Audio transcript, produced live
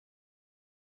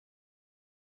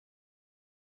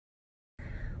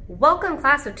Welcome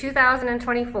class of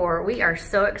 2024. We are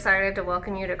so excited to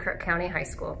welcome you to Crook County High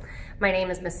School. My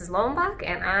name is Mrs. Lowenbach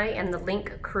and I am the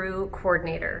Link Crew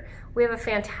Coordinator. We have a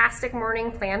fantastic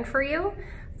morning planned for you.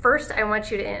 First, I want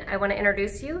to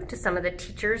introduce you to some of the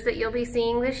teachers that you'll be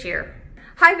seeing this year.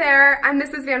 Hi there, I'm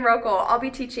Mrs. Van Rokel. I'll be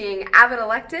teaching Avid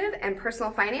Elective and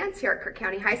Personal Finance here at Crook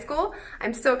County High School.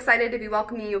 I'm so excited to be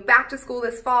welcoming you back to school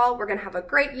this fall. We're gonna have a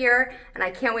great year and I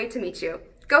can't wait to meet you.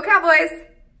 Go Cowboys!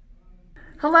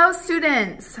 Hello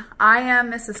students, I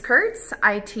am Mrs. Kurtz.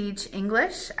 I teach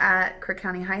English at Crook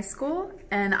County High School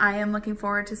and I am looking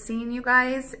forward to seeing you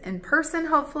guys in person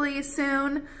hopefully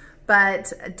soon,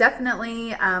 but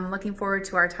definitely looking forward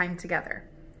to our time together.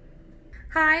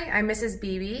 Hi, I'm Mrs.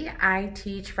 Beebe. I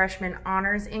teach freshman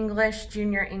honors English,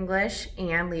 junior English,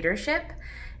 and leadership.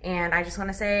 And I just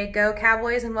want to say go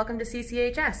Cowboys and welcome to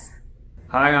CCHS.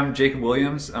 Hi, I'm Jacob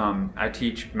Williams. I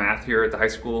teach math here at the high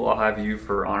school. I'll have you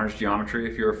for honors geometry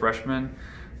if you're a freshman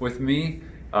with me.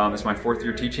 It's my 4th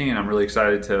year teaching and I'm really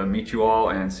excited to meet you all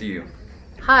and see you.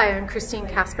 Hi, I'm Christine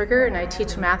Kasperger and I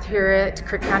teach math here at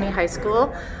Crook County High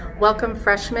School. Welcome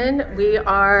freshmen. We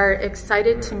are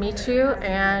excited to meet you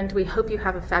and we hope you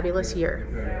have a fabulous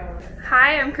year.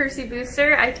 Hi, I'm Kirsty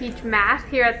Booster. I teach math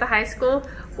here at the high school.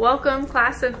 Welcome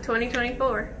class of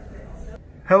 2024.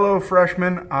 Hello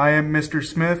freshmen, I am Mr.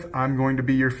 Smith. I'm going to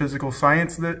be your physical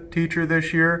science teacher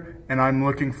this year and I'm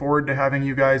looking forward to having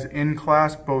you guys in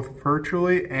class both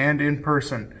virtually and in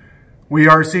person. We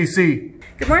are CC.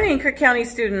 Good morning Crook County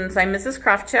students. I'm Mrs.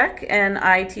 Krofchek and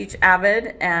I teach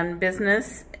Avid and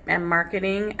Business and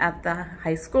Marketing at the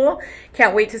high school.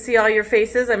 Can't wait to see all your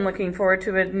faces. I'm looking forward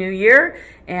to a new year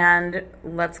and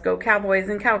let's go Cowboys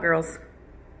and Cowgirls.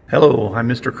 Hello, I'm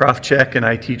Mr. Krofchek and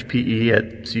I teach PE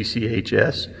at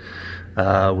CCHS.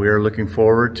 We are looking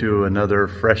forward to another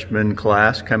freshman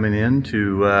class coming in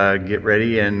to get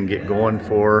ready and get going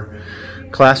for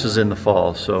classes in the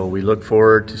fall. So we look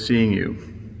forward to seeing you.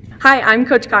 Hi, I'm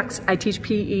Coach Cox. I teach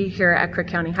PE here at Crook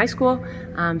County High School.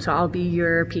 So I'll be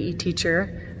your PE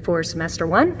teacher for semester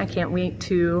 1. I can't wait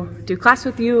to do class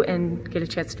with you and get a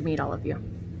chance to meet all of you.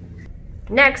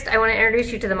 Next, I want to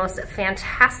introduce you to the most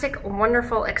fantastic,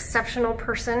 wonderful, exceptional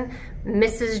person,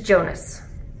 Mrs. Jonas.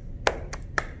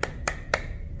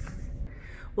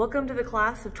 Welcome to the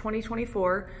class of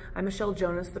 2024. I'm Michelle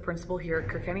Jonas, the principal here at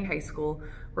Crook County High School.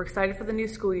 We're excited for the new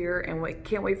school year and we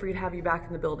can't wait for you to have you back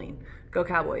in the building. Go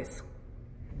Cowboys.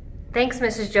 Thanks,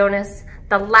 Mrs. Jonas.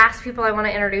 The last people I want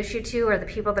to introduce you to are the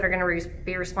people that are going to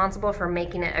be responsible for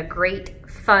making it a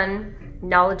great, fun,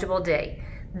 knowledgeable day.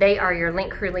 They are your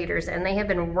Link Crew leaders and they have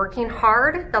been working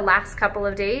hard the last couple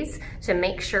of days to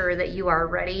make sure that you are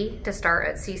ready to start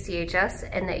at CCHS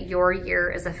and that your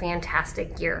year is a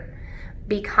fantastic year.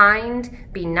 Be kind,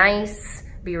 be nice,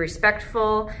 be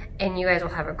respectful, and you guys will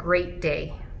have a great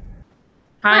day.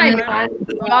 Hi.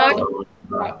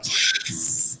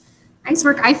 Nice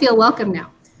work. I feel welcome now.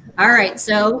 All right,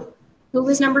 so who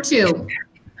was number 2?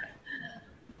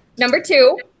 Number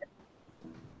 2,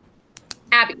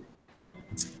 Abby.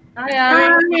 Hi,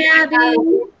 Abby.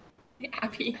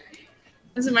 Abby.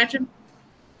 Is it my turn?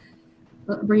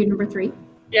 Were you number 3?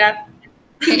 Yeah.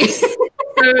 Okay. So,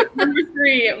 number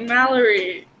 3,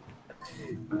 Mallory.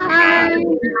 Hi.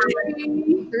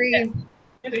 3.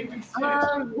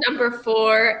 Number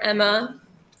 4, Emma.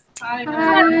 Hi,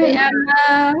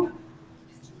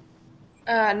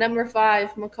 Emma. Number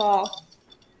 5, McCall.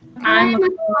 Hi,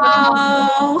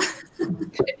 McCall.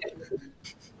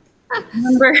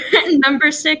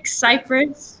 Number 6,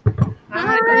 Cypress.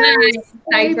 Hi,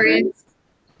 Cypress.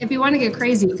 If you want to get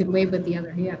crazy, you can wave with the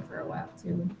other hand for a while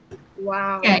too.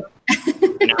 Wow. Okay.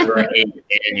 Number 8,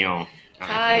 Daniel.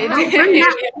 Hi, Daniel.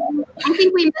 I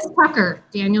think we missed Tucker.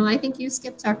 Daniel, I think you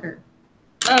skipped Tucker.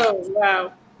 Oh,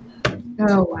 wow.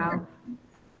 Oh, wow.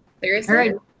 Seriously? All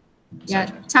right.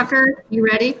 Yeah, Tucker, you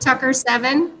ready? Tucker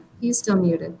 7, he's still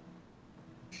muted.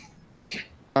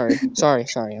 Sorry,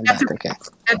 I'm back. Okay.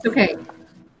 That's okay.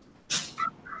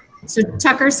 So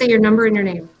Tucker, say your number and your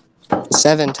name.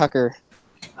 7, Tucker.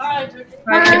 Hi, Tucker.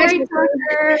 Hi,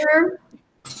 Tucker.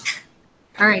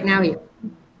 All right, now you.